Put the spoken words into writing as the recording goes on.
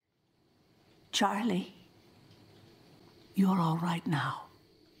Charlie, you're all right now.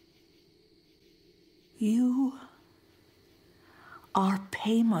 You are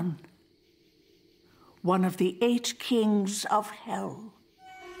Paimon, one of the 8 kings of hell.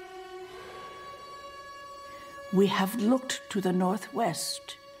 We have looked to the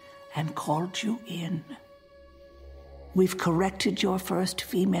northwest and called you in. We've corrected your first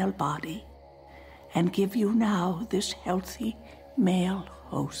female body and give you now this healthy male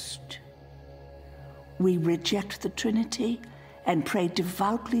host. We reject the Trinity and pray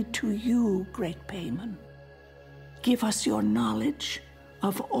devoutly to you, great Paimon. Give us your knowledge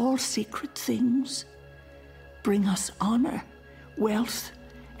of all secret things. Bring us honor, wealth,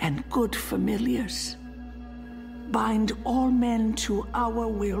 and good familiars. Bind all men to our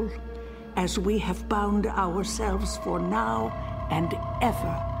will, as we have bound ourselves for now and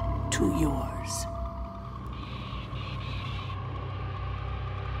ever to yours.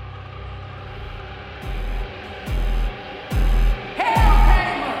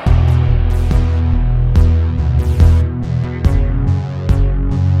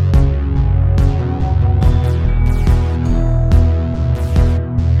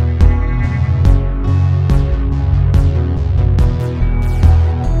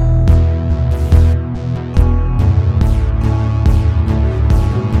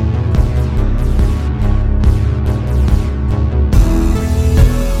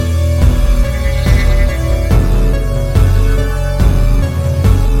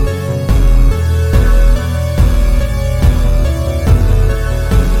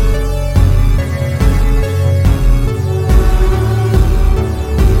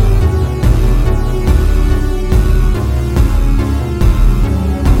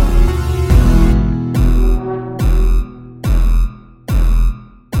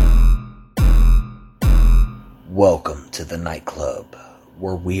 Welcome to the nightclub,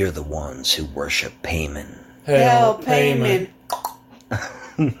 where we are the ones who worship Paimon. Hail, Paimon!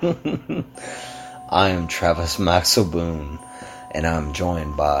 I am Travis Maxwell Boone, and I'm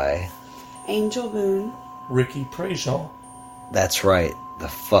joined by... Angel Boone. Ricky Prejean. That's right, the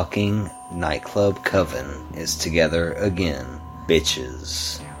fucking nightclub coven is together again.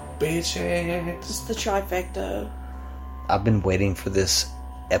 Bitches. It's the trifecta. I've been waiting for this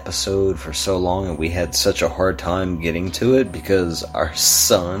episode for so long, and we had such a hard time getting to it because our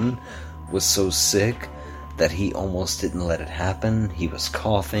son was so sick that he almost didn't let it happen. He was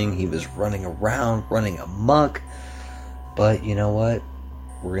coughing, he was running around, running amok. But you know what?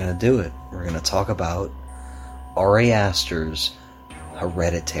 We're gonna do it. We're gonna talk about Ari Aster's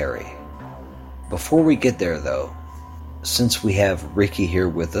Hereditary. Before we get there, though, since we have Ricky here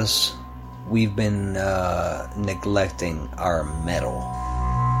with us, we've been neglecting our metal.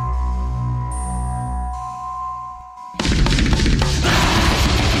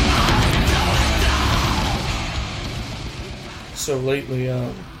 So lately,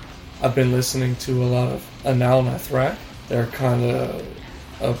 I've been listening to a lot of Anal Nathrak. They're kind of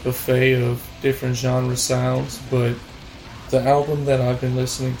a buffet of different genre sounds, but the album that I've been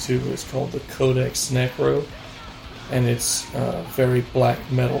listening to is called the Codex Necro, and it's very black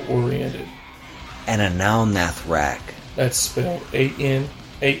metal oriented. And Anal Nathrak. That's spelled A-N-A-L,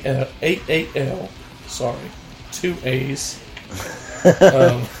 sorry, 2 A's.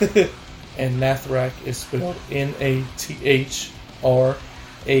 And Nathrak is spelled N-A-T-H-R-A-K.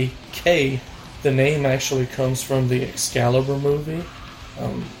 The name actually comes from the Excalibur movie.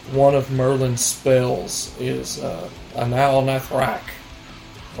 One of Merlin's spells is Anal Nathrak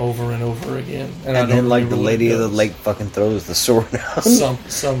over and over again. And then, like, the Lady of the Lake fucking throws the sword out.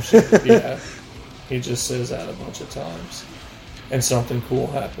 Some shit, yeah. He just says that a bunch of times. And something cool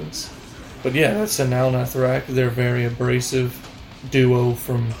happens. But yeah, that's Anal Nathrak. They're a very abrasive duo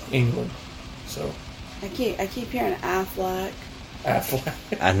from England. So I keep hearing Affleck.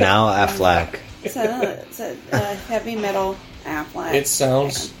 And now Affleck. It's a heavy metal Affleck. It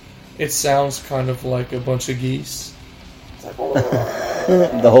sounds kind of like a bunch of geese. It's like,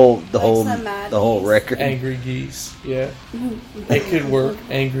 the whole record. Angry geese, yeah. It could work.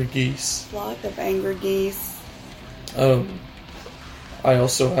 Angry geese. Flock of angry geese. I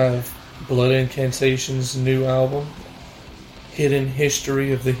also have Blood Incantation's new album, Hidden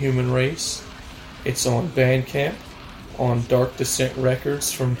History of the Human Race. It's on Bandcamp, on Dark Descent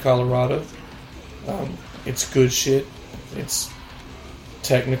Records from Colorado. It's good shit. It's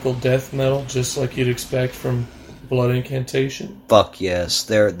technical death metal, just like you'd expect from Blood Incantation. Fuck yes.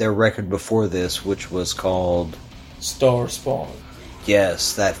 Their record before this, which was called Star Spawn.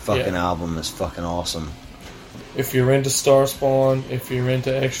 Yes, that fucking album is fucking awesome. If you're into Star Spawn, if you're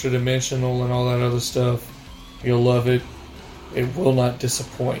into Extra Dimensional and all that other stuff, you'll love it. It will not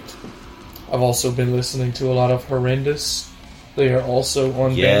disappoint. I've also been listening to a lot of Horrendous. They are also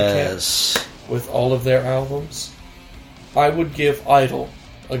on Bandcamp with all of their albums. I would give Idol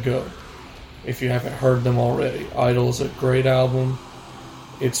a go if you haven't heard them already. Idol is a great album.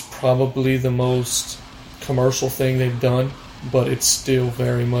 It's probably the most commercial thing they've done, but it's still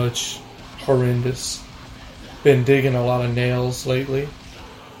very much Horrendous. Been digging a lot of Nails lately.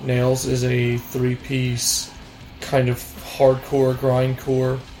 Nails is a 3-piece kind of hardcore,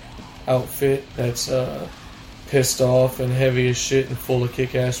 grindcore outfit that's pissed off and heavy as shit and full of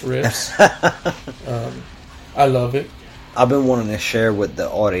kick-ass riffs. I love it. I've been wanting to share with the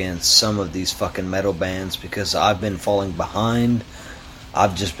audience some of these fucking metal bands because I've been falling behind.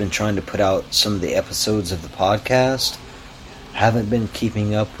 I've just been trying to put out some of the episodes of the podcast. Haven't been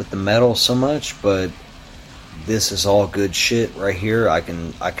keeping up with the metal so much, but this is all good shit right here. I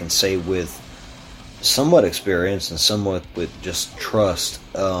can say with somewhat experience and somewhat with just trust.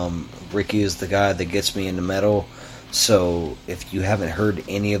 Ricky is the guy that gets me into metal. So if you haven't heard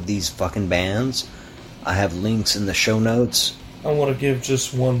any of these fucking bands, I have links in the show notes. I want to give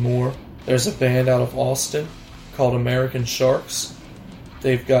just one more. There's a band out of Austin called American Sharks.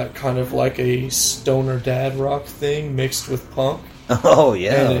 They've got kind of like a stoner dad rock thing mixed with punk. Oh,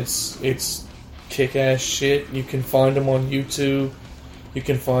 yeah. And it's kick-ass shit. You can find them on YouTube. You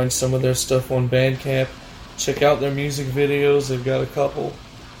can find some of their stuff on Bandcamp. Check out their music videos. They've got a couple.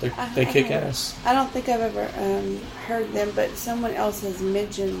 They kick ass. I don't think I've ever heard them, but someone else has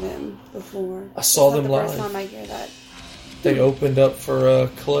mentioned them before. I saw them live. First time I hear that. They opened up for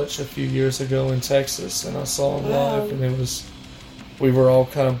Clutch a few years ago in Texas, and I saw them live, and we were all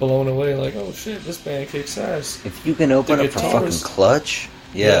kind of blown away, like, oh shit, this band kicks ass. If you can open up for fucking Clutch,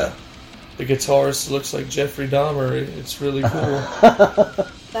 yeah. The guitarist looks like Jeffrey Dahmer. It's really cool.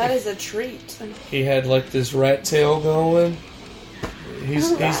 That is a treat. He had like this rat tail going.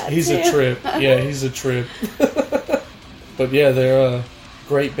 He's a trip. Yeah, he's a trip. But yeah, they're a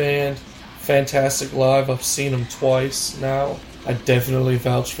great band. Fantastic live. I've seen them twice now. I definitely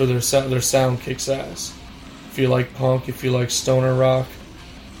vouch for their sound. Their sound kicks ass. If you like punk, if you like stoner rock,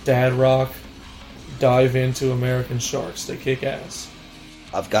 dad rock, dive into American Sharks. They kick ass.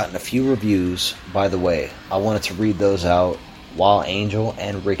 I've gotten a few reviews, by the way. I wanted to read those out while Angel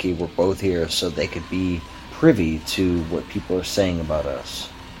and Ricky were both here so they could be privy to what people are saying about us.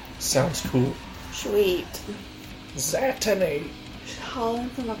 Sounds cool. Sweet. Zatany. Calling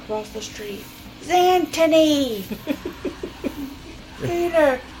from across the street. Zantony!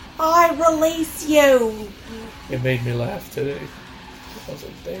 Peter, I release you! It made me laugh today. I was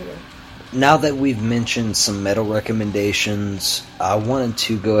like, damn. Now that we've mentioned some metal recommendations, I wanted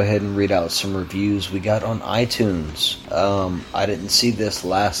to go ahead and read out some reviews we got on iTunes. I didn't see this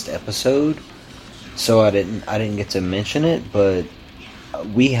last episode, so I didn't get to mention it, but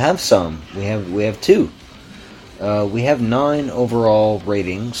we have some. We have 2. We have 9 overall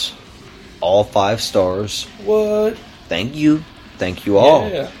ratings, all 5 stars. What? Thank you all.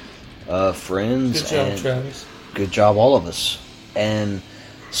 Yeah. Friends. Good job, Travis. Good job, all of us. And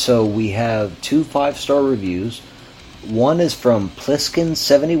so we have 2 5-star reviews. One is from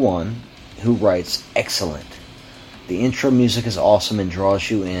Pliskin71, who writes, "Excellent. The intro music is awesome and draws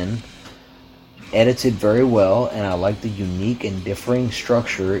you in. Edited very well, and I like the unique and differing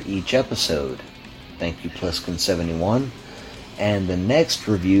structure each episode. Thank you, Pliskin71. And the next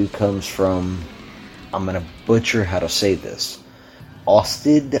review comes from, I'm going to butcher how to say this,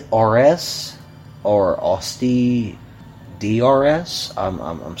 Ostid RS, or Osti DRS.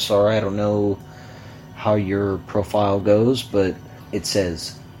 I'm sorry, I don't know how your profile goes, but it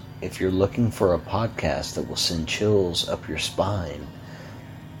says, if you're looking for a podcast that will send chills up your spine,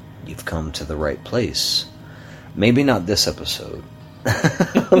 you've come to the right place. Maybe not this episode.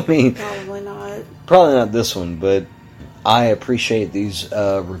 I mean, probably not this one, but I appreciate these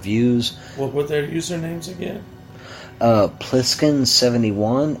reviews. What were their usernames again?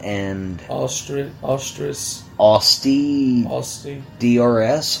 Pliskin71 and Ostris Osti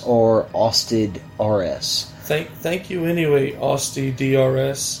DRS or Ostid RS. Thank you anyway, Osti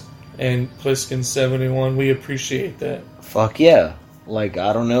DRS and Pliskin71. We appreciate that. Fuck yeah. Like,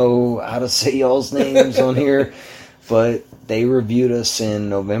 I don't know how to say y'all's names on here, but they reviewed us in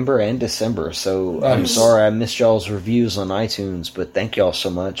November and December, so nice. I'm sorry I missed y'all's reviews on iTunes, but thank y'all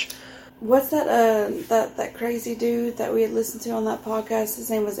so much. What's that crazy dude that we had listened to on that podcast? His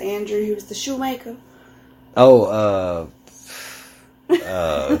name was Andrew. He was the shoemaker. Oh,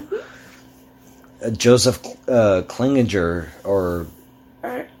 Joseph Klinginger, or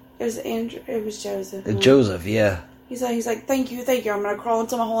it was Andrew. It was Joseph. Joseph, yeah. He's like, thank you. I'm gonna crawl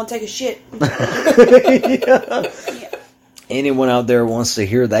into my hole and take a shit. Yeah. Anyone out there wants to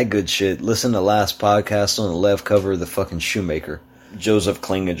hear that good shit, listen to last podcast on the left cover of the fucking Shoemaker. Joseph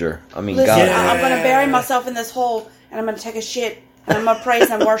Klinginger. I mean, Listen, God. I'm going to bury myself in this hole, and I'm going to take a shit, and I'm going to praise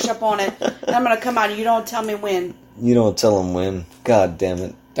and worship on it, and I'm going to come out, and you don't tell me when. You don't tell him when. God damn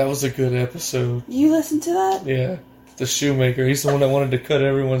it. That was a good episode. You listened to that? Yeah. The Shoemaker. He's the one that wanted to cut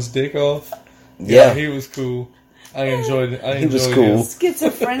everyone's dick off. Yeah. He was cool. I enjoyed it. He was cool. him.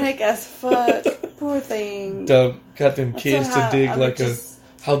 Schizophrenic as fuck. Poor thing. Got them kids to dig just,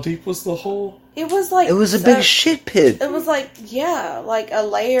 how deep was the hole? It was like... It was a big shit pit. It was like, yeah, like a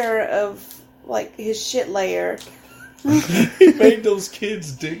layer of, like, his shit layer. He made those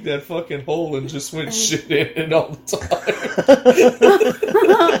kids dig that fucking hole and just went shit in it all the time.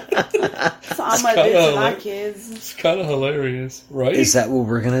 So I'm going to do to my kids. It's kind of hilarious, right? Is that what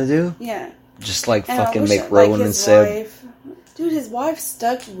we're gonna do? Yeah. Just like And fucking I wish, make like, Rowan his and Seb. wife- Dude, his wife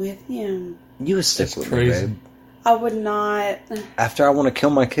stuck with him. You would stick That's with crazy. me, babe. I would not. After I want to kill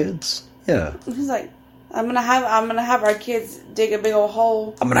my kids? Yeah. He's like, I'm gonna have our kids dig a big old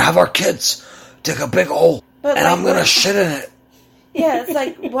hole. I'm gonna have our kids dig a big hole, But and like, I'm gonna what- shit in it. Yeah, it's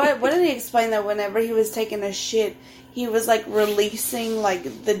like what did he explain that whenever he was taking a shit, he was like releasing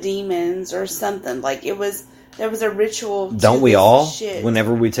like the demons or something. Like there was a ritual. Don't we this all? shit.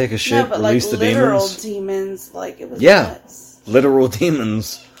 Whenever we take a shit, no, but release like the literal demons? Like it was Yeah. nuts. Literal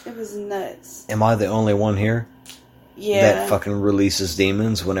demons. It was nuts. Am I the only one here Yeah. that fucking releases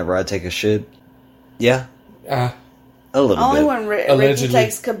demons whenever I take a shit? Yeah, Ah, a little Only bit. when Ricky Allegedly.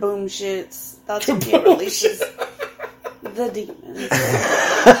 takes kaboom shits. That's when he releases the demons.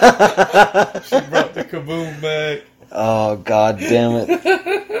 she brought the kaboom back. Oh, god damn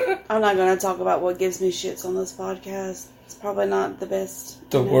it. I'm not going to talk about what gives me shits on this podcast. It's probably not the best.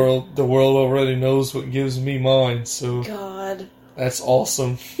 The you know? world already knows what gives me mine, so God. that's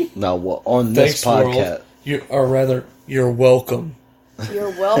awesome. No, well, on this Thanks, podcast, world. You're welcome. You're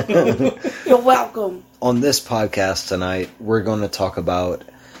welcome. You're welcome. on this podcast tonight, we're going to talk about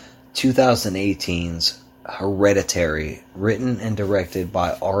 2018's Hereditary, written and directed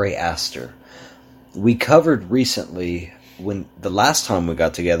by Ari Aster. We covered recently, when the last time we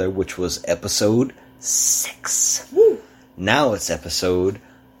got together, which was episode 6. Woo. Now it's episode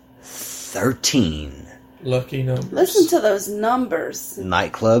 13. Lucky numbers. Listen to those numbers.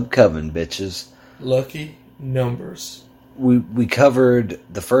 Nightclub Coven, bitches. Lucky numbers. We covered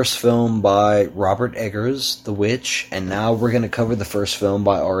the first film by Robert Eggers, The Witch, and now we're going to cover the first film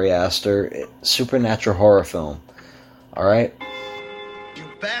by Ari Aster, supernatural horror film. Alright? You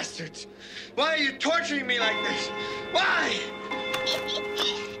bastards! Why are you torturing me like this? Why?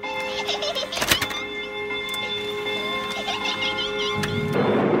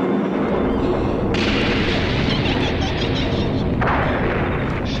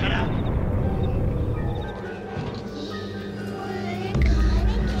 Shut up!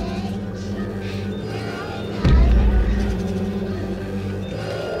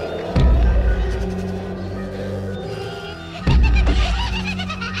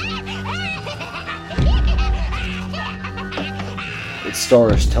 It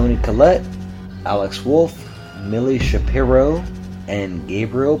stars Toni Collette, Alex Wolff, Millie Shapiro, and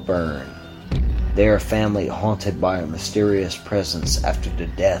Gabriel Byrne. They are a family haunted by a mysterious presence after the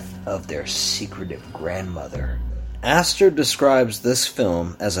death of their secretive grandmother. Aster describes this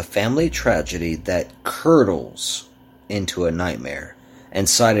film as a family tragedy that curdles into a nightmare, and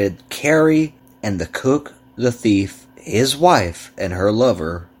cited Carrie and the cook, the thief, his wife, and her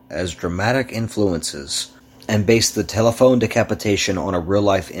lover as dramatic influences, and based the telephone decapitation on a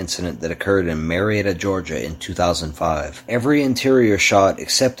real-life incident that occurred in Marietta, Georgia in 2005. Every interior shot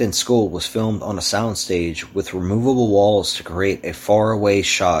except in school was filmed on a soundstage with removable walls to create a far-away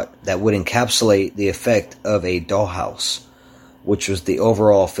shot that would encapsulate the effect of a dollhouse, which was the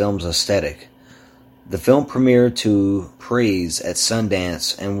overall film's aesthetic. The film premiered to praise at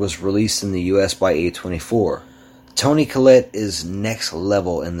Sundance and was released in the US by A24. Toni Collette is next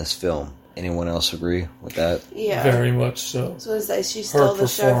level in this film. Anyone else agree with that? Yeah. Very much so. So it's like she Her stole the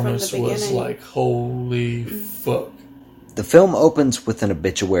show from the performance beginning. was like, holy fuck. The film opens with an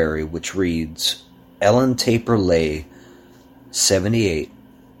obituary which reads, Ellen Taper Lay, 78,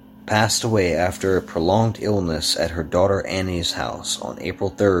 passed away after a prolonged illness at her daughter Annie's house on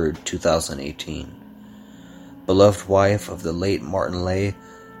April 3rd, 2018. Beloved wife of the late Martin Lay,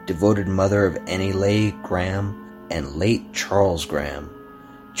 devoted mother of Annie Lay Graham and late Charles Graham,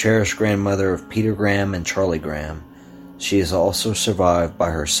 cherished grandmother of Peter Graham and Charlie Graham. She is also survived by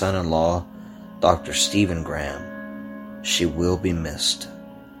her son-in-law, Dr. Stephen Graham. She will be missed.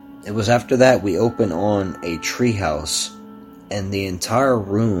 It was after that we open on a treehouse, and the entire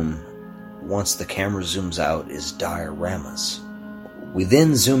room once the camera zooms out, is dioramas. We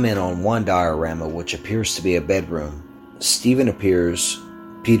then zoom in on one diorama, which appears to be a bedroom. Stephen appears,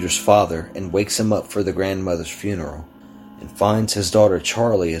 Peter's father, and wakes him up for the grandmother's funeral, and finds his daughter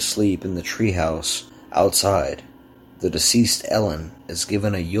Charlie asleep in the treehouse outside. The deceased Ellen is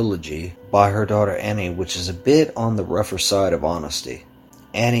given a eulogy by her daughter Annie, which is a bit on the rougher side of honesty.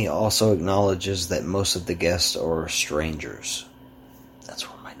 Annie also acknowledges that most of the guests are strangers. That's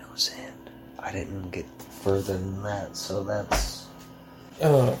where my notes end. I didn't get further than that, so that's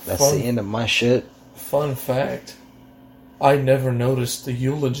the end of my shit. Fun fact, I never noticed the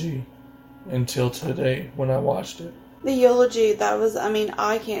eulogy until today when I watched it. The eulogy, that was, I mean,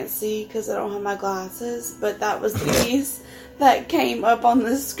 I can't see because I don't have my glasses, but that was the piece that came up on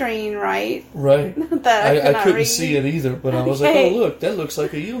the screen, right? Right. That I couldn't see it either, but I was like, oh, look, that looks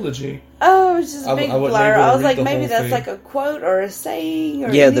like a eulogy. Oh, it's just a big blur. I was like, maybe that's thing. like a quote or a saying or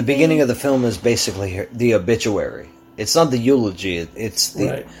Yeah, anything. the beginning of the film is basically the obituary. It's not the eulogy, it's the...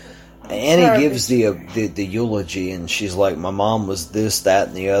 Right. Annie gives the eulogy, and she's like, my mom was this, that,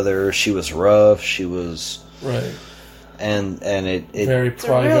 and the other. She was rough, she was... Right. And it very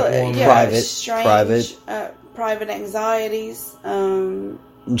private really, woman. yeah, Strange, private anxieties. And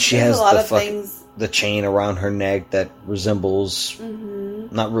she has the chain around her neck that resembles,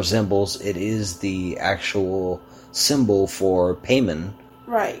 not resembles, it is the actual symbol for payment.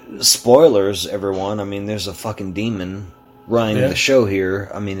 Right. Spoilers, everyone. I mean, there's a fucking demon running the show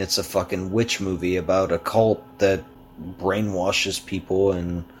here. I mean, it's a fucking witch movie about a cult that brainwashes people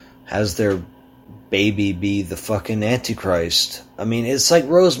and has their baby be the fucking Antichrist. I mean, it's like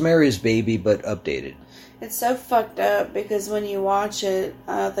Rosemary's Baby, but updated. It's so fucked up because when you watch it,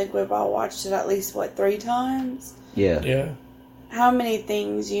 I think we've all watched it at least, 3 times? Yeah. Yeah. How many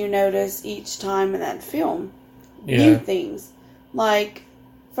things you notice each time in that film? Yeah. New things. Like,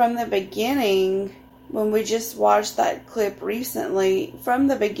 from the beginning, when we just watched that clip recently, from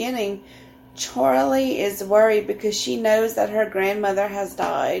the beginning, Charlie is worried because she knows that her grandmother has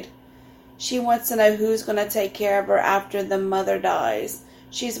died. She wants to know who's going to take care of her after the mother dies.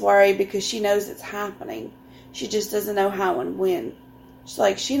 She's worried because she knows it's happening. She just doesn't know how and when.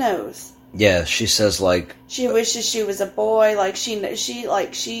 She knows. Yeah, she says, like... She wishes she was a boy. Well, she knows. She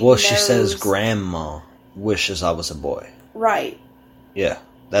says grandma wishes I was a boy. Right. Yeah,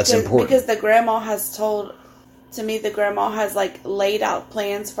 that's important. Because the grandma has told... To me, the grandma has, laid out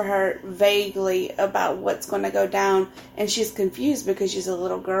plans for her vaguely about what's going to go down. And she's confused because she's a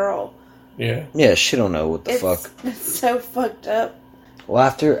little girl. Yeah. Yeah, she don't know what the fuck. It's so fucked up. Well,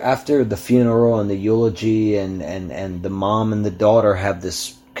 after the funeral and the eulogy and the mom and the daughter have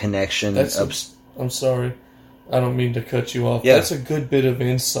this connection. I'm sorry. I don't mean to cut you off. Yeah. That's a good bit of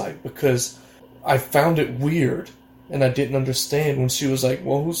insight because I found it weird and I didn't understand when she was like,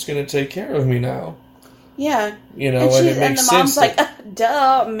 well, who's going to take care of me now? Yeah. You know, and it makes sense. And the mom's like,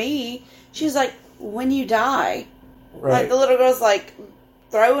 duh, me. She's like, when you die. Right. Like, the little girl's like,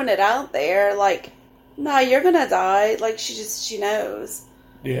 throwing it out there, no, you're gonna die. She knows.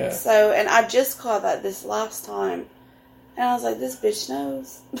 Yeah. So, and I just caught that this last time. And I was like, this bitch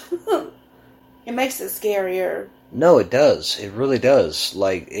knows. It makes it scarier. No, it does. It really does.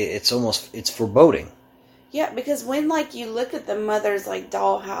 It's foreboding. Yeah, because when, you look at the mother's,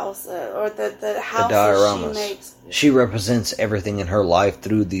 dollhouse, or the house The that dioramas. she makes. She represents everything in her life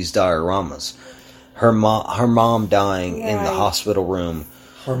through these dioramas. Her mom dying in the hospital room.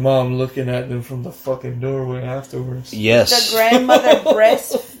 Her mom looking at them from the fucking doorway afterwards. Yes. The grandmother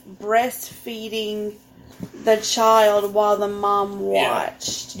breastfeeding the child while the mom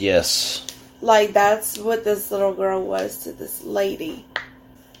watched. Yes. That's what this little girl was to this lady.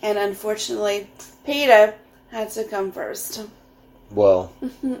 And unfortunately, Peter had to come first. Well,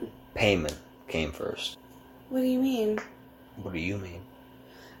 payment came first. What do you mean? What do you mean?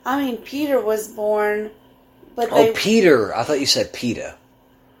 I mean, Peter was born, but Peter! I thought you said PETA.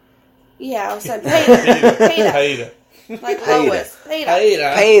 Yeah, I was saying Peter. Peter. Like Lois.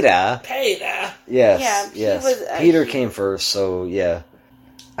 Peter. PETA. Yes. Yeah, Peter came first, so yeah.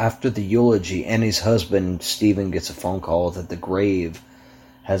 After the eulogy, Annie's husband, Stephen, gets a phone call that the grave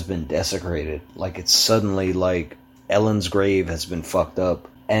has been desecrated. It's suddenly Ellen's grave has been fucked up.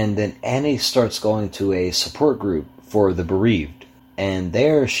 And then Annie starts going to a support group for the bereaved. And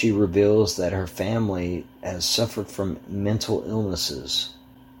there she reveals that her family has suffered from mental illnesses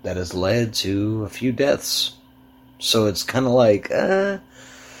that has led to a few deaths. So it's kind of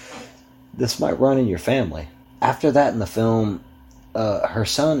this might run in your family. After that in the film,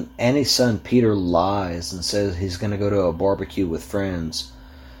 Annie's son Peter lies and says he's going to go to a barbecue with friends.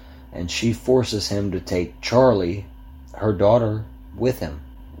 And she forces him to take Charlie, her daughter, with him.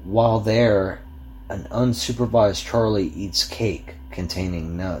 While there, an unsupervised Charlie eats cake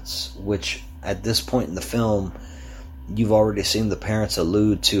containing nuts, which at this point in the film, you've already seen the parents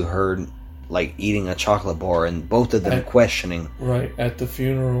allude to her like eating a chocolate bar, and both of them questioning. Right, at the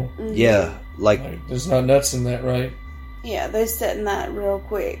funeral. Mm-hmm. Yeah, like there's not nuts in that, right? Yeah, they set in that real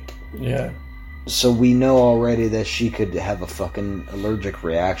quick. Yeah. So we know already that she could have a fucking allergic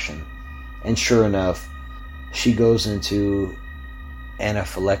reaction. And sure enough, she goes into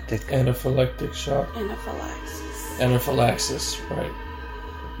anaphylactic shock. Anaphylaxis, right.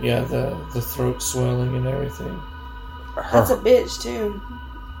 Yeah, the throat swelling and everything. That's a bitch, too.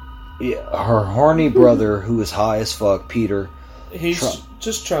 Yeah, her horny brother, who is high as fuck, Peter. He's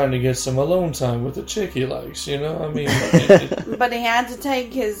just trying to get some alone time with the chick he likes, you know? I mean... But he had to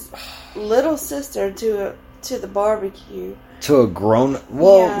take his little sister to the barbecue. To a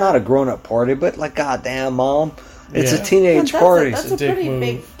not a grown-up party, but like, goddamn, Mom. It's a teenage party. That's a pretty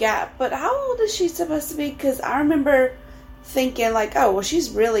big gap. But how old is she supposed to be? Because I remember thinking, like, oh, well,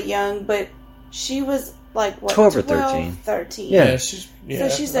 she's really young, but she was, like, what, 12 or 13. 13. Yeah. So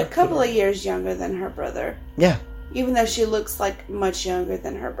she's a couple of years younger than her brother. Yeah. Even though she looks, like, much younger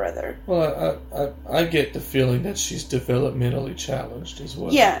than her brother. Well, I get the feeling that she's developmentally challenged as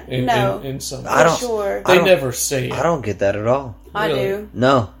well. Yeah, in some I don't, sure. They never say it. I don't get that at all. I Really? do.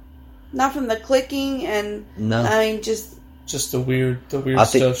 No. Not from the clicking and... No. I mean, just the weird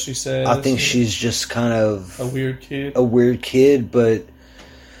stuff she says. I think she's just kind of... a weird kid. A weird kid, but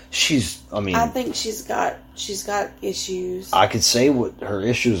she's... I mean... I think she's got issues. I could say what her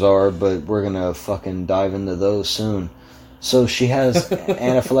issues are, but we're gonna fucking dive into those soon. So she has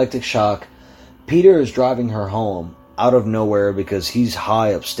anaphylactic shock. Peter is driving her home out of nowhere because he's high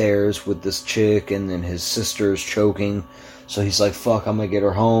upstairs with this chick, and then his sister's choking. So he's like, fuck, I'm gonna get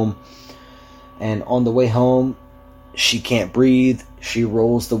her home. And on the way home, she can't breathe. She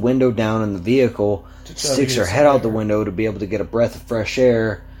rolls the window down in the vehicle, sticks her head out the window to be able to get a breath of fresh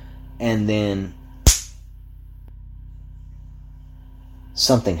air, and then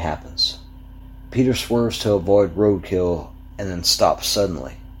something happens. Peter swerves to avoid roadkill and then stops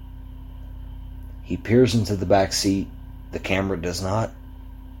suddenly. He peers into the back seat. The camera does not.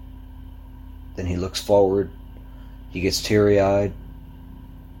 Then he looks forward. He gets teary-eyed.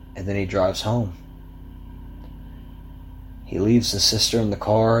 And then he drives home. He leaves his sister in the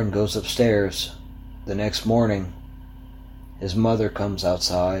car and goes upstairs. The next morning, his mother comes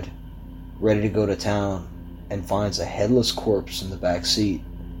outside, ready to go to town, and finds a headless corpse in the back seat.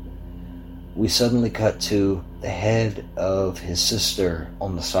 We suddenly cut to the head of his sister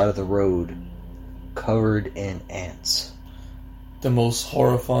on the side of the road, covered in ants. The most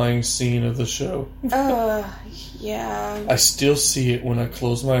horrifying scene of the show. Yeah. I still see it when I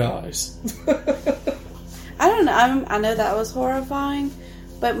close my eyes. I don't know. I know that was horrifying,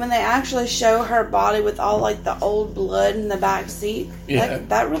 but when they actually show her body with all like the old blood in the back seat,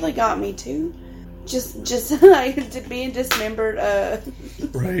 that really got me too. Just like being dismembered.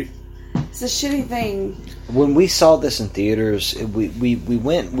 Right. It's a shitty thing. When we saw this in theaters,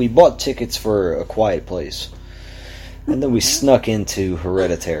 we bought tickets for A Quiet Place, and then we snuck into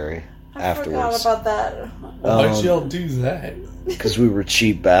Hereditary afterwards. I forgot about that. Why'd y'all do that? Because we were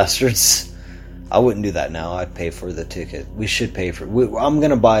cheap bastards. I wouldn't do that now. I'd pay for the ticket. We should pay for it. I'm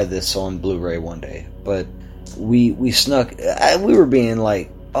going to buy this on Blu-ray one day. But we snuck... we were being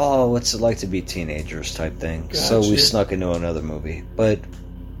like, oh, what's it like to be teenagers type thing. Gotcha. So we snuck into another movie. But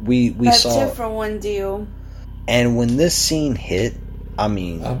we saw... That's 2 for 1 deal. And when this scene hit, I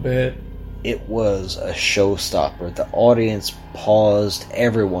mean... I bet. It was a showstopper. The audience paused.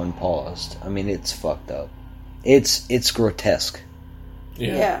 Everyone paused. I mean, it's fucked up. It's grotesque.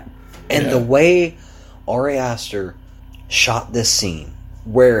 Yeah. And the way Ari Aster shot this scene,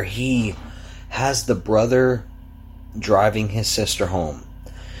 where he has the brother driving his sister home,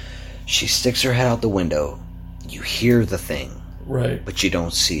 she sticks her head out the window. You hear the thing, right? But you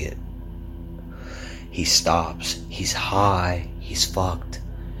don't see it. He stops. He's high. He's fucked.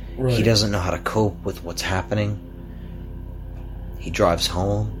 Right. He doesn't know how to cope with what's happening. He drives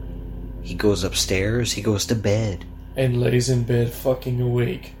home. He goes upstairs. He goes to bed. And lays in bed fucking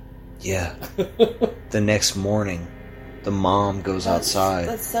awake. Yeah. The next morning, the mom goes outside.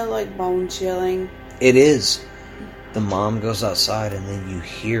 That's so, like, bone-chilling. It is. The mom goes outside, and then you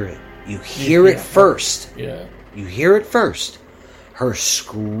hear it. You hear it first. Yeah. You hear it first. Her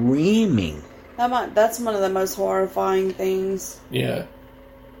screaming. That's one of the most horrifying things. Yeah.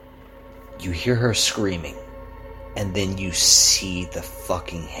 You hear her screaming, and then you see the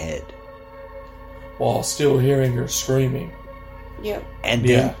fucking head. While still hearing her screaming. Yep. And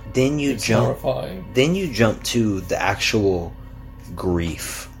then you it's jump. Horrifying. Then you jump to the actual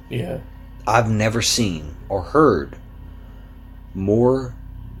grief Yeah. I've never seen or heard more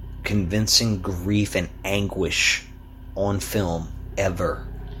convincing grief and anguish on film ever.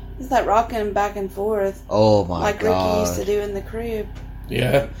 It's that rocking back and forth. Oh my like god. Ricky used to do in the crib.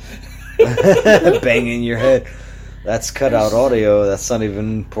 Yeah. Banging your head. That's cut out audio. That's not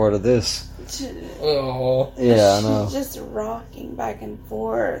even part of this. Oh. Yeah, I know. Just rocking back and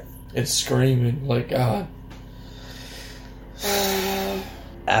forth. And screaming like God.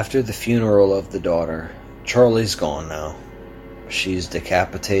 After the funeral of the daughter, Charlie's gone now. She's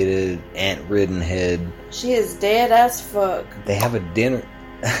decapitated, ant-ridden head. She is dead as fuck. They have a dinner.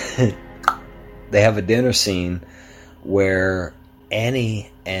 They have a dinner scene where Annie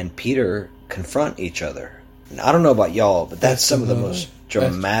and Peter confront each other. And I don't know about y'all, but that's some of the most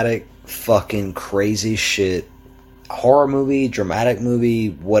dramatic, fucking crazy shit. Horror movie, dramatic movie,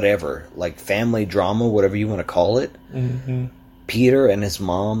 whatever. Like family drama, whatever you want to call it. Mm-hmm. Peter and his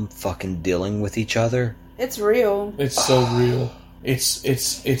mom fucking dealing with each other. It's real. It's so real.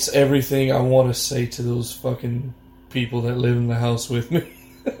 It's everything I want to say to those fucking people that live in the house with me.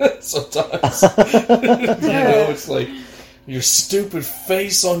 Sometimes. It's like, your stupid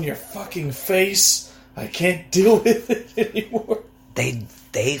face on your fucking face. I can't deal with it anymore.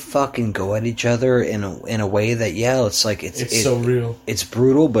 They fucking go at each other in a way that, yeah, it's like it's so real. It's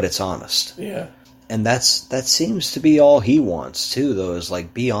brutal, but it's honest. Yeah. And that seems to be all he wants too, though, is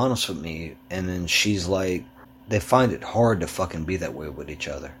like, be honest with me. And then she's like, they find it hard to fucking be that way with each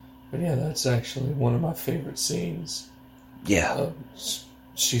other. But yeah, that's actually one of my favorite scenes. Yeah.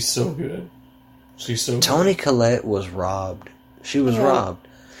 She's so good. She's so Toni good. Collette was robbed. She was robbed.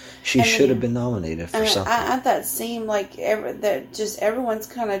 She should have been nominated for something. At that scene, like everyone's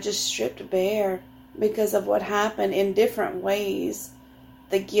kind of just stripped bare because of what happened in different ways.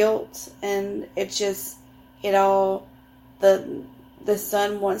 The guilt, and the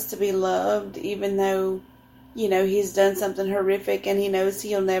son wants to be loved, even though, he's done something horrific, and he knows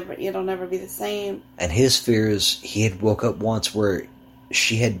it'll never be the same. And his fear is he had woke up once where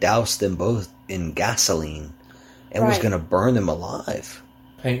she had doused them both in gasoline and was going to burn them alive.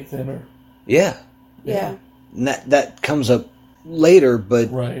 Paint thinner. Yeah. Yeah. And that comes up later,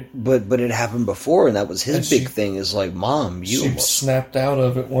 but right. but it happened before, and that was his big thing. Is like, Mom, she snapped out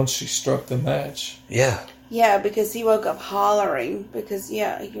of it once she struck the match. Yeah. Yeah, because he woke up hollering because he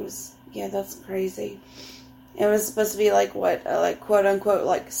was that's crazy. It was supposed to be like what like quote unquote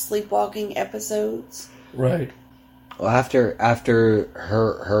like sleepwalking episodes. Right. Well, after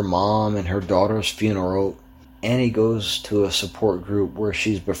her mom and her daughter's funeral, Annie goes to a support group where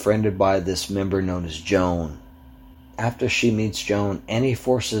she's befriended by this member known as Joan. After she meets Joan, Annie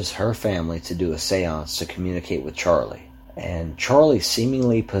forces her family to do a seance to communicate with Charlie. And Charlie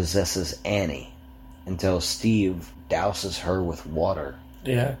seemingly possesses Annie until Steve douses her with water.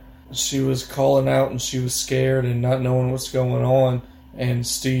 Yeah. She was calling out and she was scared and not knowing what's going on. And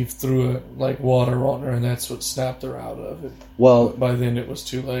Steve threw water on her, and that's what snapped her out of it. Well, but by then it was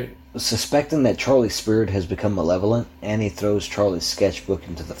too late. Suspecting that Charlie's spirit has become malevolent, Annie throws Charlie's sketchbook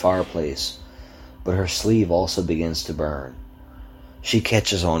into the fireplace, but her sleeve also begins to burn. She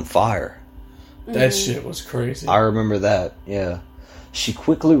catches on fire. That shit was crazy. I remember that, yeah. She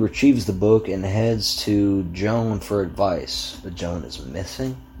quickly retrieves the book and heads to Joan for advice, but Joan is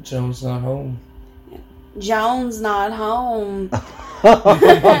missing. Joan's not home. Joan's not home.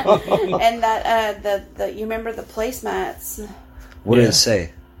 And that you remember the placemats? What did it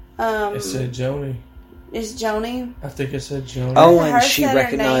say? It said Joni. Is Joni? I think it said Joni. Oh, and she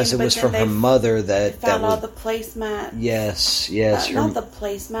recognized it was from her mother that found was all the placemats. Yes. Not the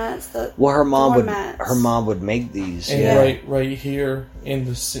placemats. Her mom would make these. And right here in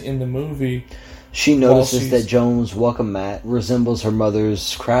the movie, she notices that Joan's welcome mat resembles her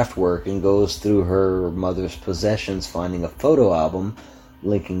mother's craft work and goes through her mother's possessions, finding a photo album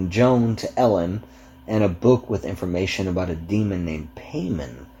linking Joan to Ellen and a book with information about a demon named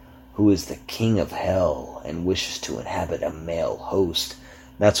Payman, who is the king of hell and wishes to inhabit a male host.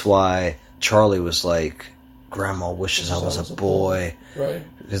 That's why Charlie was like, Grandma wishes I was a boy. Right.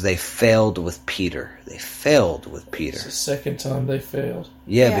 Because they failed with Peter. It's the second time they failed.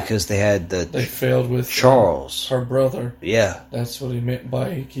 Yeah, because they failed with Charles. Her brother. Yeah. That's what he meant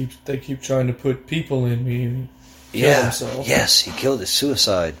by they keep trying to put people in me and kill himself. Yes, he killed his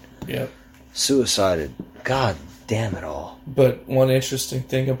suicide. Yep. Suicided. God damn it all. But one interesting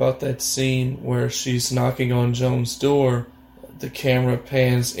thing about that scene where she's knocking on Joan's door, the camera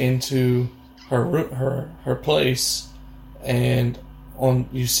pans into her place, and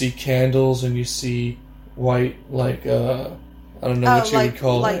you see candles and you see white I don't know what you would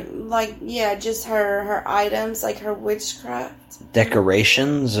call like, it. Like, yeah, just her items, like her witchcraft.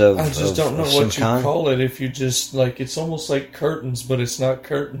 Decorations of I just don't know of what some you kind? call it if you just, like, it's almost like curtains, but it's not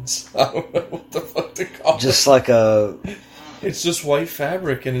curtains. I don't know what the fuck to call Just it. like a... It's just white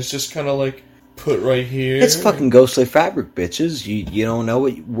fabric, and it's just kind of like put right here. It's fucking ghostly fabric, bitches. You don't know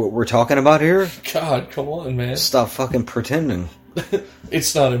what we're talking about here? God, come on, man. Stop fucking pretending.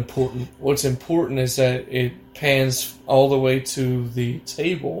 It's not important. What's important is that it pans all the way to the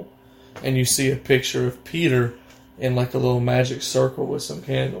table, and you see a picture of Peter in like a little magic circle with some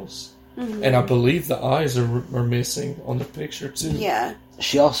candles. Mm-hmm. And I believe the eyes are missing on the picture, too. Yeah.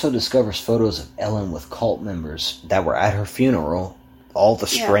 She also discovers photos of Ellen with cult members that were at her funeral. All the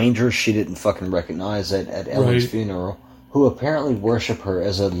strangers she didn't fucking recognize at Ellen's funeral, who apparently worship her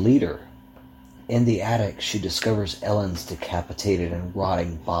as a leader. In the attic, she discovers Ellen's decapitated and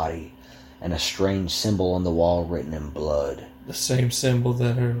rotting body, and a strange symbol on the wall written in blood. The same symbol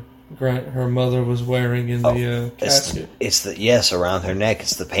that her mother was wearing in the casket. It's the around her neck.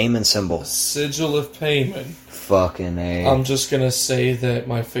 It's the payment symbol. The sigil of payment. Fucking A. I'm just gonna say that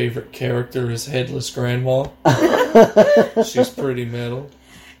my favorite character is Headless Grandma. She's pretty metal.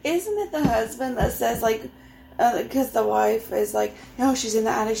 Isn't it the husband that says, like, because the wife is like, no, she's in the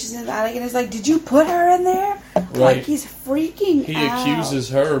attic, and it's like, did you put her in there? Right. Like, he's freaking He out. accuses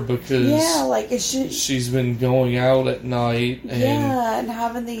her because she's been going out at night and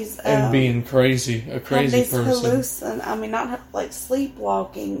having these and being crazy, a crazy person. Not like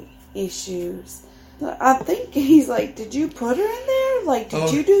sleepwalking issues. I think he's like, did you put her in there? Like,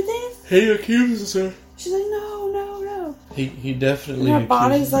 did you do this? He accuses her. She's like, no. He definitely. And her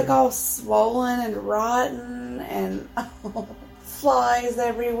body's like all swollen and rotten and flies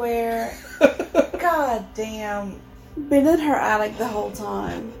everywhere. God damn. Been in her attic the whole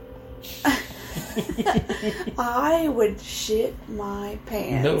time. I would shit my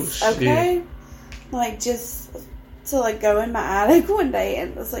pants. No shit. Okay? Like, just to like go in my attic one day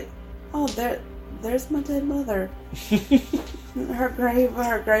and it's like, oh, there's my dead mother. Her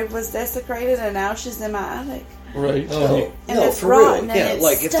grave was desecrated and now she's in my attic. Right. And it's for rotten real. Yeah, and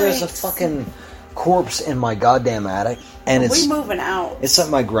like if there's a stinks. fucking corpse in my goddamn attic and We moving out. it's like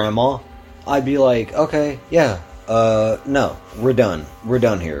my grandma, I'd be like, okay, yeah, no, we're done. We're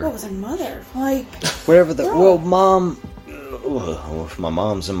done here. What was her mother? Like, Whatever the... Girl. Well, Mom... If my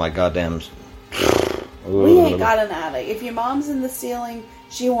mom's in my goddamn... we ain't got an attic. If your mom's in the ceiling,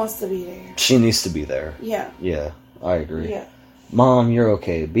 she wants to be there. She needs to be there. Yeah. Yeah, I agree. Yeah. Mom, you're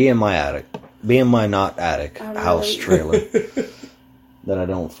okay. Be in my attic. Be in my not attic. House trailer. That I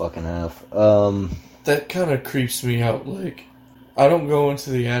don't fucking have. That kind of creeps me out. Like, I don't go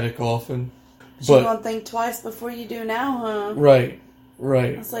into the attic often. So you But don't think twice before you do now, huh? right.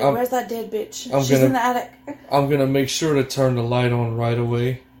 It's like, where's that dead bitch? I'm She's in the attic. I'm gonna make sure to turn the light on right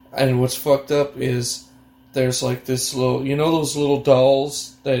away. And what's fucked up is there's like this little, you know those little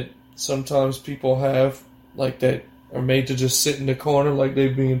dolls that sometimes people have, like that are made to just sit in the corner like they're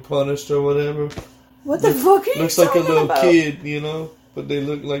being punished or whatever. What the fuck are you Looks like a talking little about? kid, you know? But they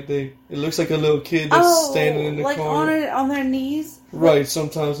look like it looks like a little kid that's standing in the like corner. on their knees? Right,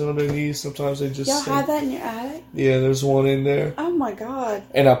 sometimes on their knees, sometimes they just Y'all sit. have that in your attic? Yeah, there's one in there. Oh my god.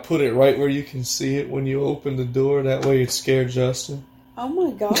 And I put it right where you can see it when you open the door. That way it scared Justin. Oh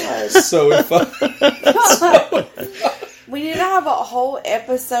my god. So if I... We need to have a whole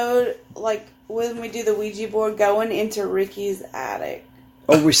episode, like, when we do the Ouija board, going into Ricky's attic.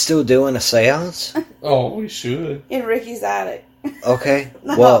 Are we still doing a seance? Oh, we should. In Ricky's attic. Okay.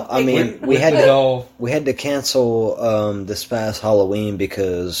 No, Well, I mean, we With had the to doll. cancel this past Halloween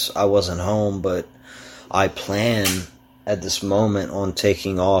because I wasn't home, but I plan at this moment on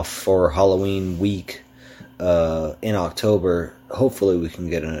taking off for Halloween week in October. Hopefully we can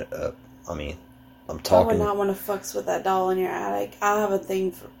get I'm I talking... would not want to fucks with that doll in your attic. I have a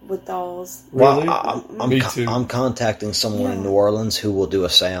thing with dolls. Really? Well, Me too. I'm contacting someone in New Orleans who will do a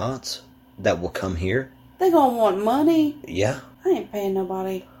seance that will come here. They gonna want money. Yeah. I ain't paying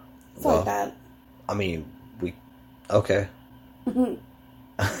nobody. Fuck Well, that. I mean, okay. Who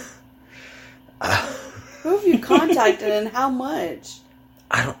have you contacted and how much?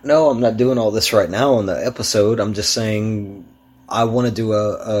 I don't know. I'm not doing all this right now on the episode. I'm just saying I want to do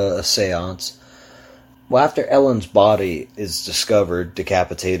a seance. Well, after Ellen's body is discovered,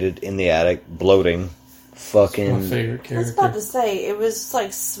 decapitated in the attic, bloating, fucking... My favorite I was character. about to say, it was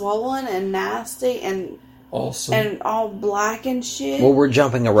like swollen and nasty and Awesome. and all black and shit. Well, we're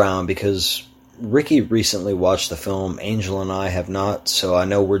jumping around because Ricky recently watched the film. Angel and I have not, so I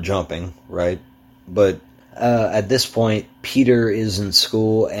know we're jumping, right? But at this point, Peter is in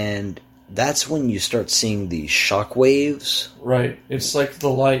school, and that's when you start seeing the shock waves. Right. It's like the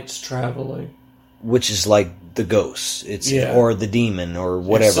light's traveling. Which is like the ghost. Or the demon or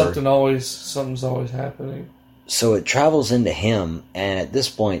whatever. Something's always happening. So it travels into him, and at this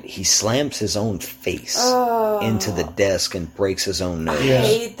point, he slams his own face into the desk and breaks his own nose. I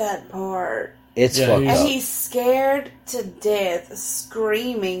hate that part. It's fucked up. And he's scared to death,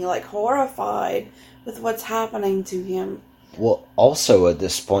 screaming, like horrified with what's happening to him. Well, also at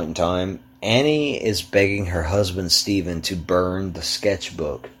this point in time, Annie is begging her husband Stephen to burn the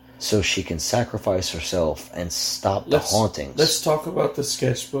sketchbook so she can sacrifice herself and stop the hauntings. Let's talk about the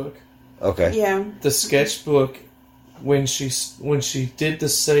sketchbook. Okay. Yeah. The sketchbook, when she did the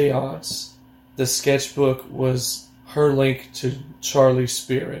seance, the sketchbook was her link to Charlie's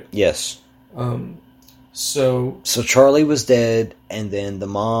spirit. Yes. So Charlie was dead, and then the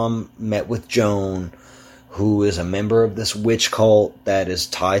mom met with Joan, who is a member of this witch cult that is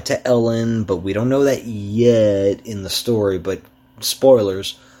tied to Ellen, but we don't know that yet in the story, but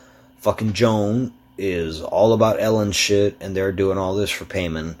spoilers, fucking Joan is all about Ellen's shit, and they're doing all this for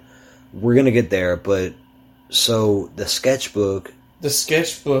payment. We're gonna get there, but so the sketchbook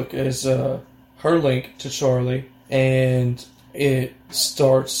is her link to Charlie, and it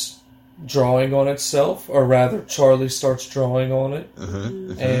starts drawing on itself, or rather Charlie starts drawing on it,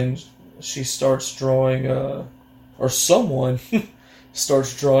 and she starts drawing or someone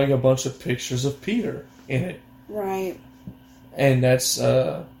starts drawing a bunch of pictures of Peter in it. Right. And that's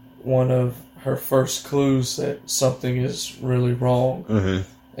one of her first clues that something is really wrong,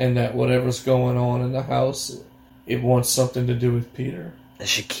 and that whatever's going on in the house, it wants something to do with Peter. And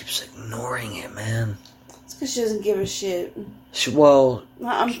she keeps ignoring it, man. It's because she doesn't give a shit.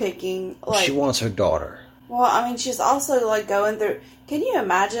 I'm picking. She wants her daughter. Well, I mean, she's also, like, going through... Can you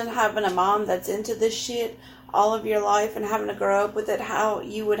imagine having a mom that's into this shit all of your life and having to grow up with it, how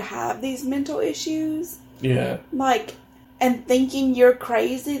you would have these mental issues? Yeah. Like, and thinking you're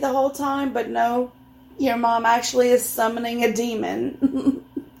crazy the whole time, but no, your mom actually is summoning a demon.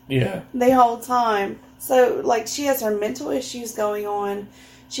 Yeah. The whole time. So, like, she has her mental issues going on.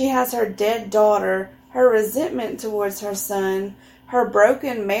 She has her dead daughter, her resentment towards her son, her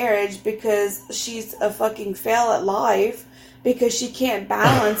broken marriage because she's a fucking fail at life, because she can't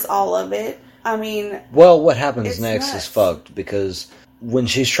balance all of it. I mean... Well, what happens next nuts. is fucked, because when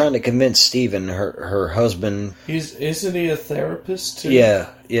she's trying to convince Stephen, her husband... Isn't he a therapist, too? Yeah.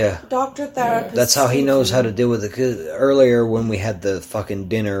 Doctor therapist. That's how he knows how to deal with it. 'Cause earlier, when we had the fucking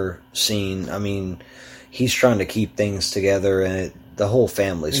dinner scene, I mean, he's trying to keep things together, and the whole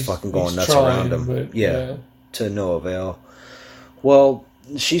family's fucking going nuts around him. But, to no avail. Well,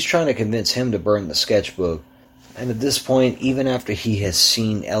 she's trying to convince him to burn the sketchbook. And at this point, even after he has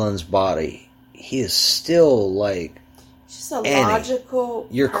seen Ellen's body, he is still like... She's a logical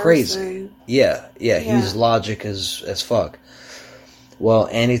You're person. crazy. Yeah, he's logic as fuck. Well,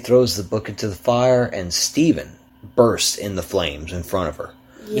 Annie throws the book into the fire, and Stephen bursts in the flames in front of her.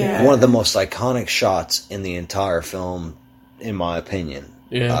 Yeah. One of the most iconic shots in the entire film, in my opinion.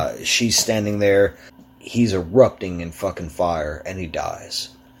 Yeah. She's standing there, he's erupting in fucking fire, and he dies.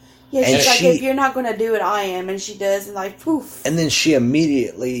 Yeah, she's like, if you're not going to do it, I am. And she does, and like, poof. And then she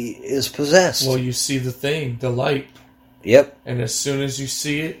immediately is possessed. Well, you see the light. Yep. And as soon as you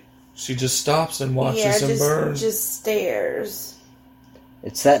see it, she just stops and watches him burn. Just stares.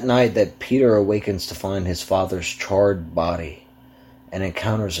 It's that night that Peter awakens to find his father's charred body and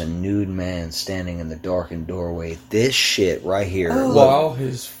encounters a nude man standing in the darkened doorway. This shit right here. Oh. While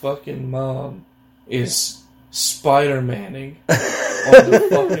his fucking mom is Spider-Manning on the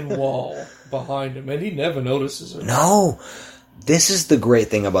fucking wall behind him, and he never notices her. No! This is the great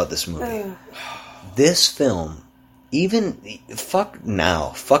thing about this movie. Ugh. This film, even... Fuck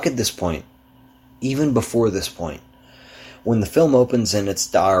at this point. Even before this point. When the film opens and it's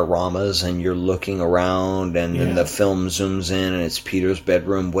dioramas and you're looking around and then the film zooms in and it's Peter's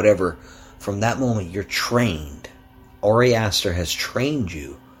bedroom, whatever, from that moment you're trained. Ari Aster has trained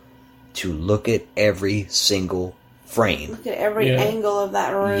you to look at every single frame. Look at every angle of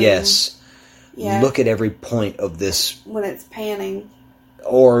that room. Yes. Yeah. Look at every point of this. When it's panning.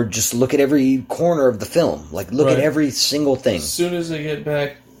 Or just look at every corner of the film. Like, look at every single thing. As soon as they get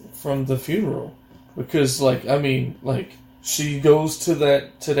back from the funeral. Because, she goes to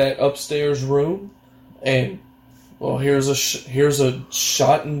that upstairs room, and, well, here's a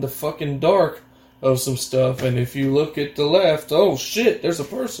shot in the fucking dark of some stuff, and if you look at the left, oh shit, there's a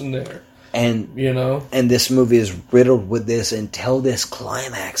person there. And you know, and this movie is riddled with this until this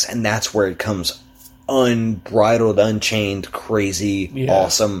climax, and that's where it comes unbridled, unchained, crazy,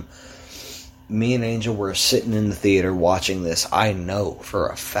 awesome. Me and Angel were sitting in the theater watching this. I know for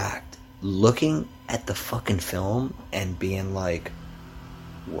a fact looking at the fucking film and being like,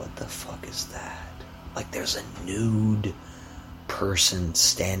 what the fuck is that? Like, there's a nude person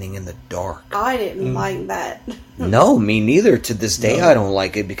standing in the dark. I didn't like that. No, me neither. To this day, I don't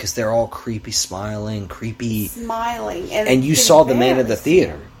like it because they're all creepy, smiling, and you saw the man at the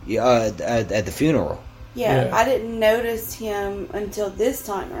theater, at the funeral. Yeah, I didn't notice him until this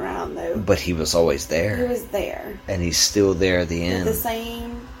time around, though. But he was always there. He was there. And he's still there at the end. With the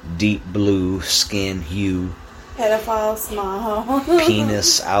same deep blue skin hue. Pedophile smile.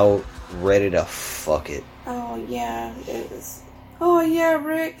 Penis out, ready to fuck it. Oh, yeah. It was. Oh, yeah,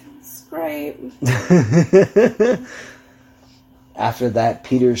 Rick. Scrape. After that,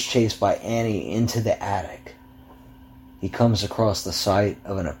 Peter's chased by Annie into the attic. He comes across the site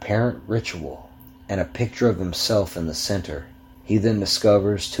of an apparent ritual and a picture of himself in the center. He then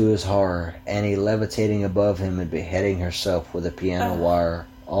discovers, to his horror, Annie levitating above him and beheading herself with a piano wire,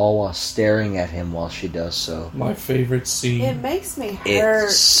 all while staring at him while she does so. My favorite scene. It makes me hurt.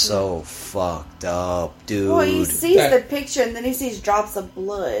 It's so fucked up, dude. Well, he sees the picture and then he sees drops of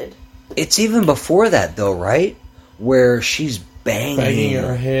blood. It's even before that, though, right? Where she's banging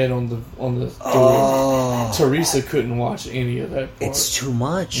her head on the door. Oh. Teresa couldn't watch any of that part. It's too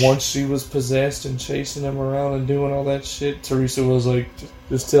much. Once she was possessed and chasing him around and doing all that shit, Teresa was like,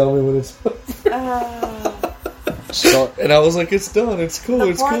 just tell me when it's over. And I was like, it's done, it's cool,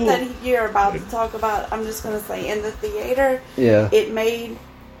 it's cool. The part that you're about to talk about, I'm just going to say, in the theater, yeah, it made,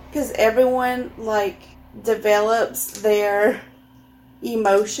 because everyone, like, develops their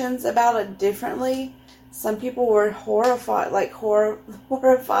emotions about it differently. Some people were horrified,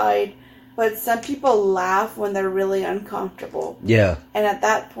 but some people laugh when they're really uncomfortable. Yeah. And at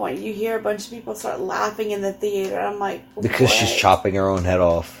that point, you hear a bunch of people start laughing in the theater. I'm like, because she's chopping her own head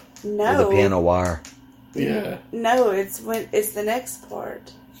off. No. With a piano wire. Yeah. No, it's the next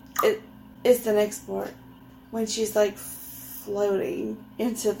part. It's the next part. When she's like floating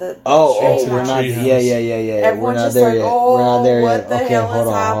into the we're not. Yeah. We're not there yet. We're not there yet. What the hell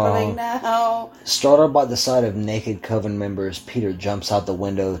is happening now? Startled by the sight of naked coven members, Peter jumps out the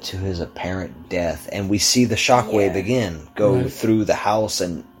window to his apparent death, and we see the shockwave again go through the house,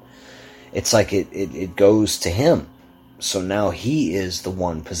 and it's like it goes to him. So now he is the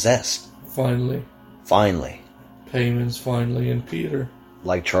one possessed. Finally. Payman's finally in Peter.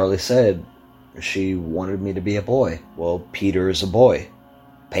 Like Charlie said, she wanted me to be a boy. Well, Peter is a boy.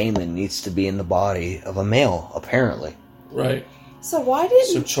 Payman needs to be in the body of a male, apparently. Right. So why didn't...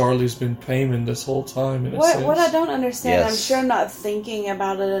 So Charlie's been Payman this whole time, in a sense. sense. What I don't understand, I'm sure I'm not thinking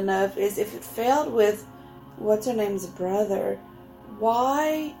about it enough, is if it failed with what's-her-name's brother,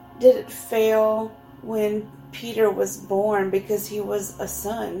 why did it fail when Peter was born? Because he was a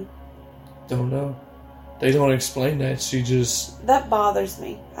son. Don't know. They don't explain that. She just... That bothers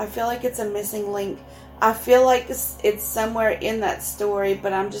me. I feel like it's a missing link. I feel like it's somewhere in that story,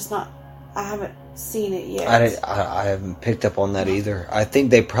 but I'm just not... I haven't seen it yet. I haven't picked up on that either. I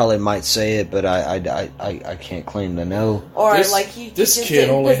think they probably might say it, but I can't claim to know. Or like he just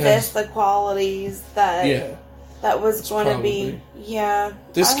didn't possess the qualities that that was going to be... Yeah.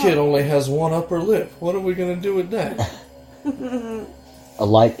 This kid only has one upper lip. What are we going to do with that? A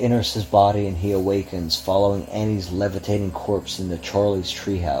light enters his body and he awakens, following Annie's levitating corpse into Charlie's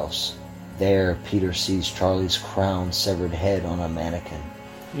treehouse. There, Peter sees Charlie's crowned, severed head on a mannequin.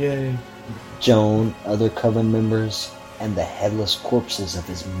 Yay. Joan, other coven members, and the headless corpses of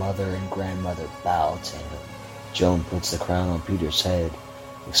his mother and grandmother bow to him. Joan puts the crown on Peter's head,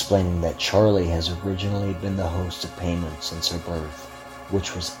 explaining that Charlie has originally been the host of Payman since her birth,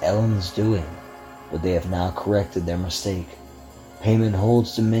 which was Ellen's doing, but they have now corrected their mistake. Payman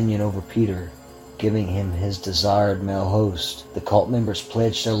holds dominion over Peter, giving him his desired male host. The cult members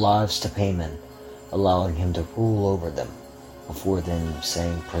pledge their lives to Payman, allowing him to rule over them, before then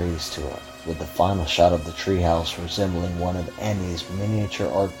saying praise to him, with the final shot of the treehouse resembling one of Annie's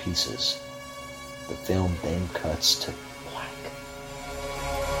miniature art pieces. The film then cuts to black.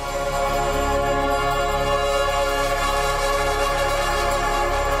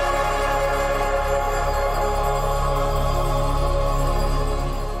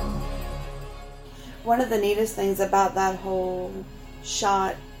 One of the neatest things about that whole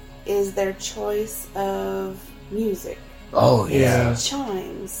shot is their choice of music. Oh, yeah.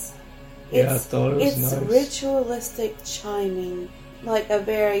 Chimes. I thought it was nice. It's ritualistic chiming. Like a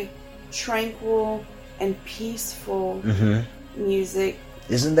very tranquil and peaceful music.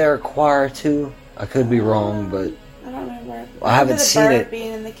 Isn't there a choir, too? I could be wrong, but... I don't remember. I haven't seen it. The bird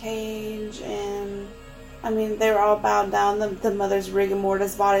being in the cage and... I mean, they were all bowed down. The mother's rigor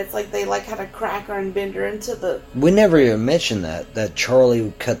mortis body. It's like they like had a cracker and bend her into the... We never even mentioned that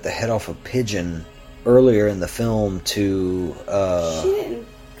Charlie cut the head off a pigeon earlier in the film to... She didn't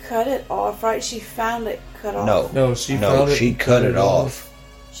cut it off, right? She found it cut off. No, she found it. She cut it off.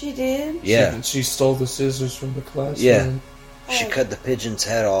 She did? Yeah. She stole the scissors from the classroom. Yeah. She cut the pigeon's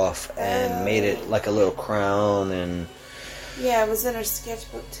head off and made it like a little crown and... Yeah, it was in her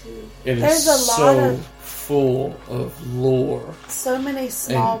sketchbook too. There's a lot full of lore. So many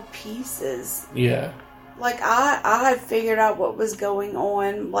small pieces. Yeah. Like, I had figured out what was going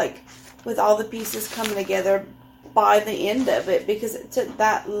on, like, with all the pieces coming together by the end of it, because it took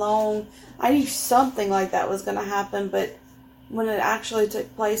that long. I knew something like that was going to happen, but when it actually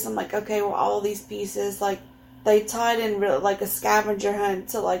took place, I'm like, okay, well, all these pieces, like, they tied in really like a scavenger hunt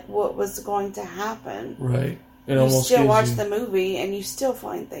to, like, what was going to happen. Right. It you almost still watch you, the movie, and you still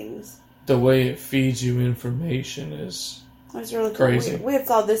find things. The way it feeds you information is It's really crazy. Cool. We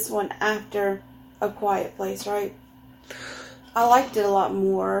saw this one after A Quiet Place, right? I liked it a lot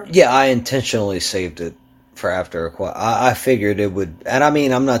more. Yeah, I intentionally saved it for after A Quiet. I figured it would, and I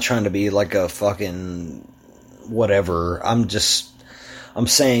mean, I'm not trying to be like a fucking whatever. I'm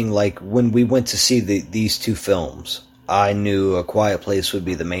saying, like, when we went to see these two films, I knew A Quiet Place would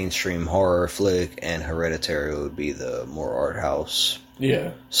be the mainstream horror flick, and Hereditary would be the more art house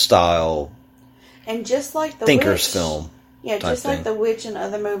style. And just like the Thinker's Witch, film. Yeah, just like thing. The Witch and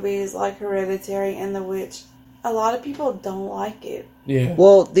other movies like Hereditary and The Witch, a lot of people don't like it. Yeah.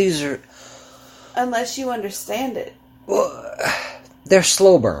 Well, these are... Unless you understand it. Well, they're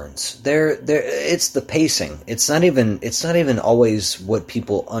slow burns. It's the pacing. It's not even always what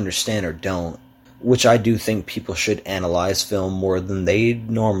people understand or don't. Which I do think people should analyze film more than they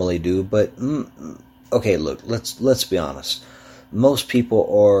normally do. But okay, look, let's be honest. Most people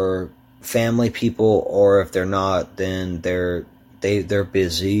are family people, or if they're not, then they're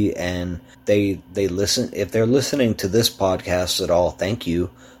busy and they listen. If they're listening to this podcast at all, thank you.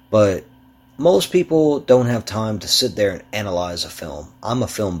 But most people don't have time to sit there and analyze a film. I'm a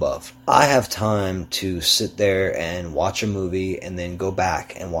film buff. I have time to sit there and watch a movie and then go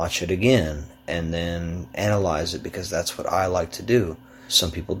back and watch it again and then analyze it, because that's what I like to do.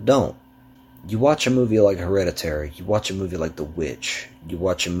 Some people don't. You watch a movie like Hereditary, you watch a movie like The Witch, you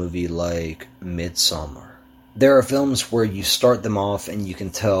watch a movie like Midsommar. There are films where you start them off and you can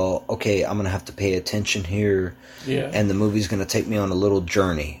tell, okay, I'm going to have to pay attention here, and the movie's going to take me on a little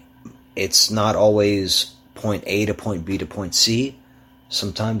journey. It's not always point A to point B to point C.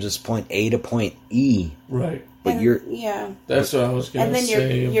 Sometimes it's point A to point E. Right. But that's what I was going to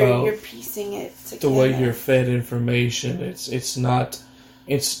say about you're piecing it together. The way you're fed information. It's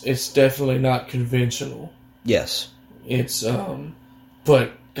definitely not conventional. Yes. It's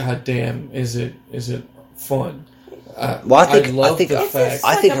but goddamn, is it fun? I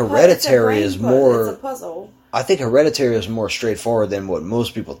think Hereditary is more. It's a puzzle. I think Hereditary is more straightforward than what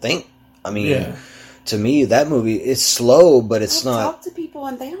most people think. I mean, to me, that movie is slow, but it's not. I talk to people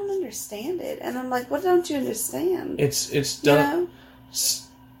and they don't understand it, and I'm like, "What don't you understand?" It's done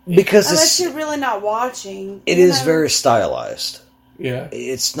because unless you're really not watching. It is very stylized. Yeah,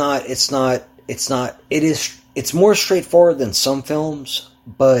 it's more straightforward than some films,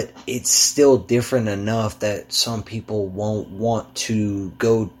 but it's still different enough that some people won't want to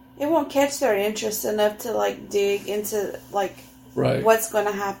go. It won't catch their interest enough to like dig into like what's going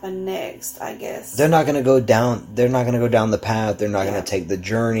to happen next. I guess they're not going to go down. They're not going to go down the path. They're not going to take the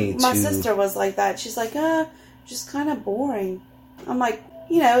journey. My sister was like that. She's like, just kind of boring. I'm like,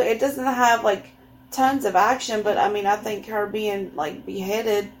 it doesn't have like tons of action, but I mean, I think her being like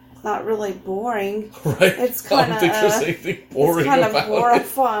beheaded, not really boring. Right. It's kind of boring. It's kind of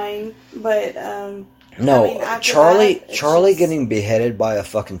horrifying, but no, I mean, Charlie getting beheaded by a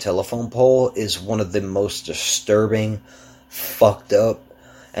fucking telephone pole is one of the most disturbing, fucked up.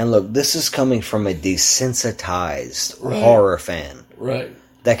 And look, this is coming from a desensitized horror fan, right?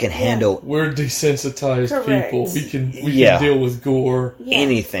 That can handle. We're desensitized people. We can deal with gore,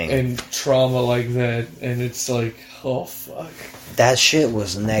 anything, and trauma like that. And it's like, oh fuck, that shit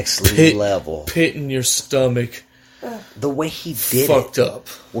was next level. Pit in your stomach. The way he did fucked up,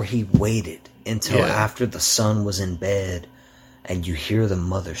 where he waited until after the son was in bed, and you hear the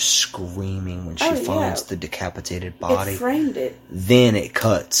mother screaming when she finds the decapitated body. It framed it. Then it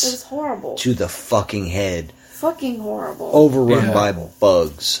cuts. It was horrible. To the fucking head. Fucking horrible. Overrun by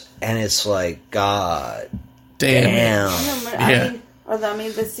bugs. And it's like, God damn. I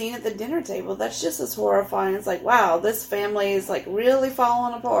mean, the scene at the dinner table, that's just as horrifying. It's like, wow, this family is like really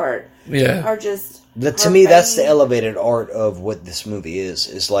falling apart. Yeah. Or just... To me, that's the elevated art of what this movie is.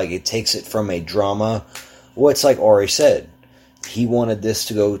 It's like it takes it from a drama Well, it's like Ari said. He wanted this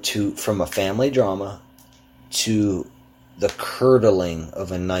to go from a family drama to the curdling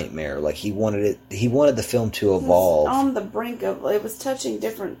of a nightmare. Like he wanted the film to evolve. It was on the brink of, it was touching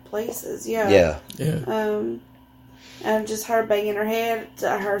different places. Yeah. Yeah. And just her banging her head,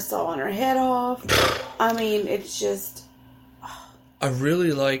 her sawing her head off. I mean, it's just. I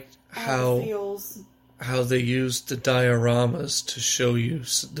really liked how it feels. How they used the dioramas to show you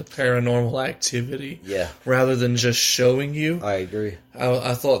the paranormal activity. Yeah. Rather than just showing you. I agree.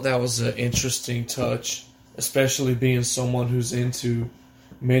 I thought that was an interesting touch, especially being someone who's into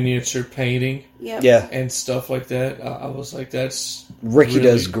miniature painting. Yep. Yeah. And stuff like that. I was like, that's... Ricky really...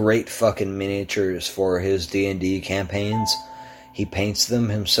 does great fucking miniatures for his D&D campaigns. He paints them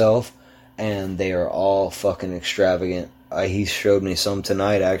himself, and they are all fucking extravagant. He showed me some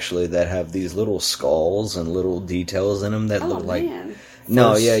tonight, actually, that have these little skulls and little details in them that look like... Man.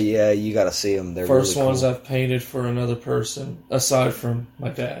 No, yeah, you gotta see them. They're first really ones cool. I've painted for another person, aside from my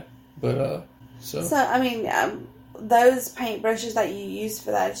dad. But, So, I mean, those paintbrushes that you use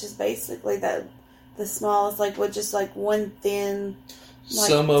for that, it's just basically the smallest, like, with just, like, one thin... Like,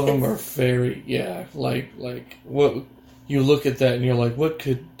 some of them are very, like, what... You look at that and you're like, what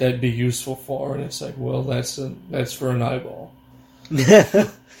could that be useful for? And it's like, well, that's for an eyeball.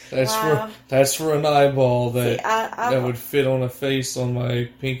 That's for an eyeball that that would fit on a face on my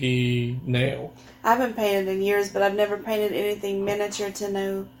pinky nail. I haven't painted in years, but I've never painted anything miniature to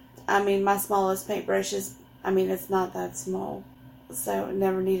know. I mean, my smallest paintbrush is, it's not that small. So I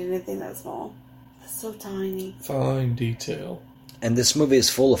never needed anything that small. It's so tiny. Fine detail. And this movie is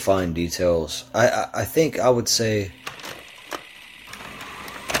full of fine details. I think I would say...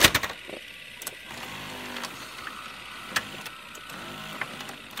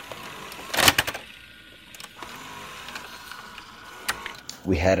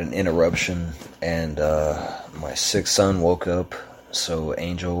 We had an interruption, and my sick son woke up, so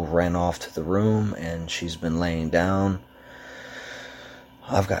Angel ran off to the room, and she's been laying down.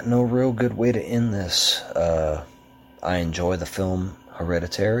 I've got no real good way to end this. I enjoy the film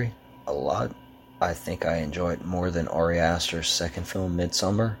Hereditary a lot. I think I enjoy it more than Ari Aster's second film,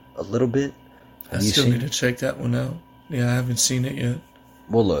 Midsommar, a little bit. I still need to check that one out. Yeah, I haven't seen it yet.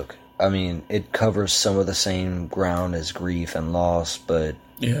 Well, look, it covers some of the same ground as Grief and Loss, but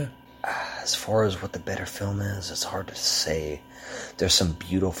yeah, as far as what the better film is, it's hard to say. There's some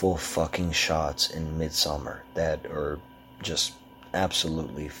beautiful fucking shots in Midsommar that are just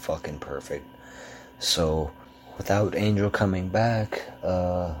absolutely fucking perfect. So, without Angel coming back,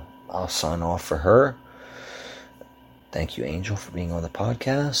 I'll sign off for her. Thank you, Angel, for being on the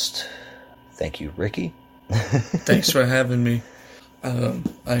podcast. Thank you, Ricky. Thanks for having me. I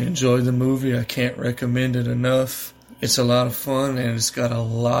enjoyed the movie. I can't recommend it enough. It's a lot of fun, and it's got a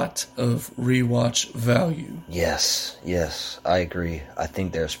lot of rewatch value. Yes, I agree. I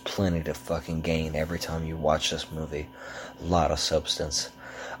think there's plenty to fucking gain every time you watch this movie. A lot of substance.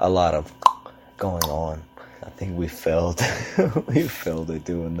 A lot of going on. I think we failed. We failed at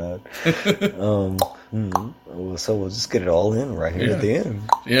doing that. So we'll just get it all in right here at the end.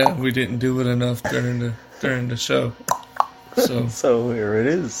 Yeah, we didn't do it enough during the show. So here it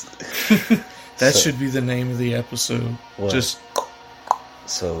is. That should be the name of the episode. What?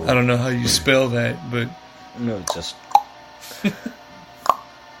 I don't know how you spell that, but no, just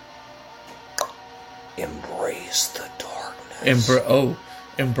embrace the darkness.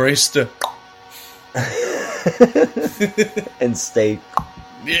 Embrace the and stay.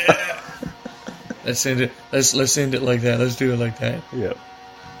 Yeah. Let's end it. Let's end it like that. Let's do it like that. Yep.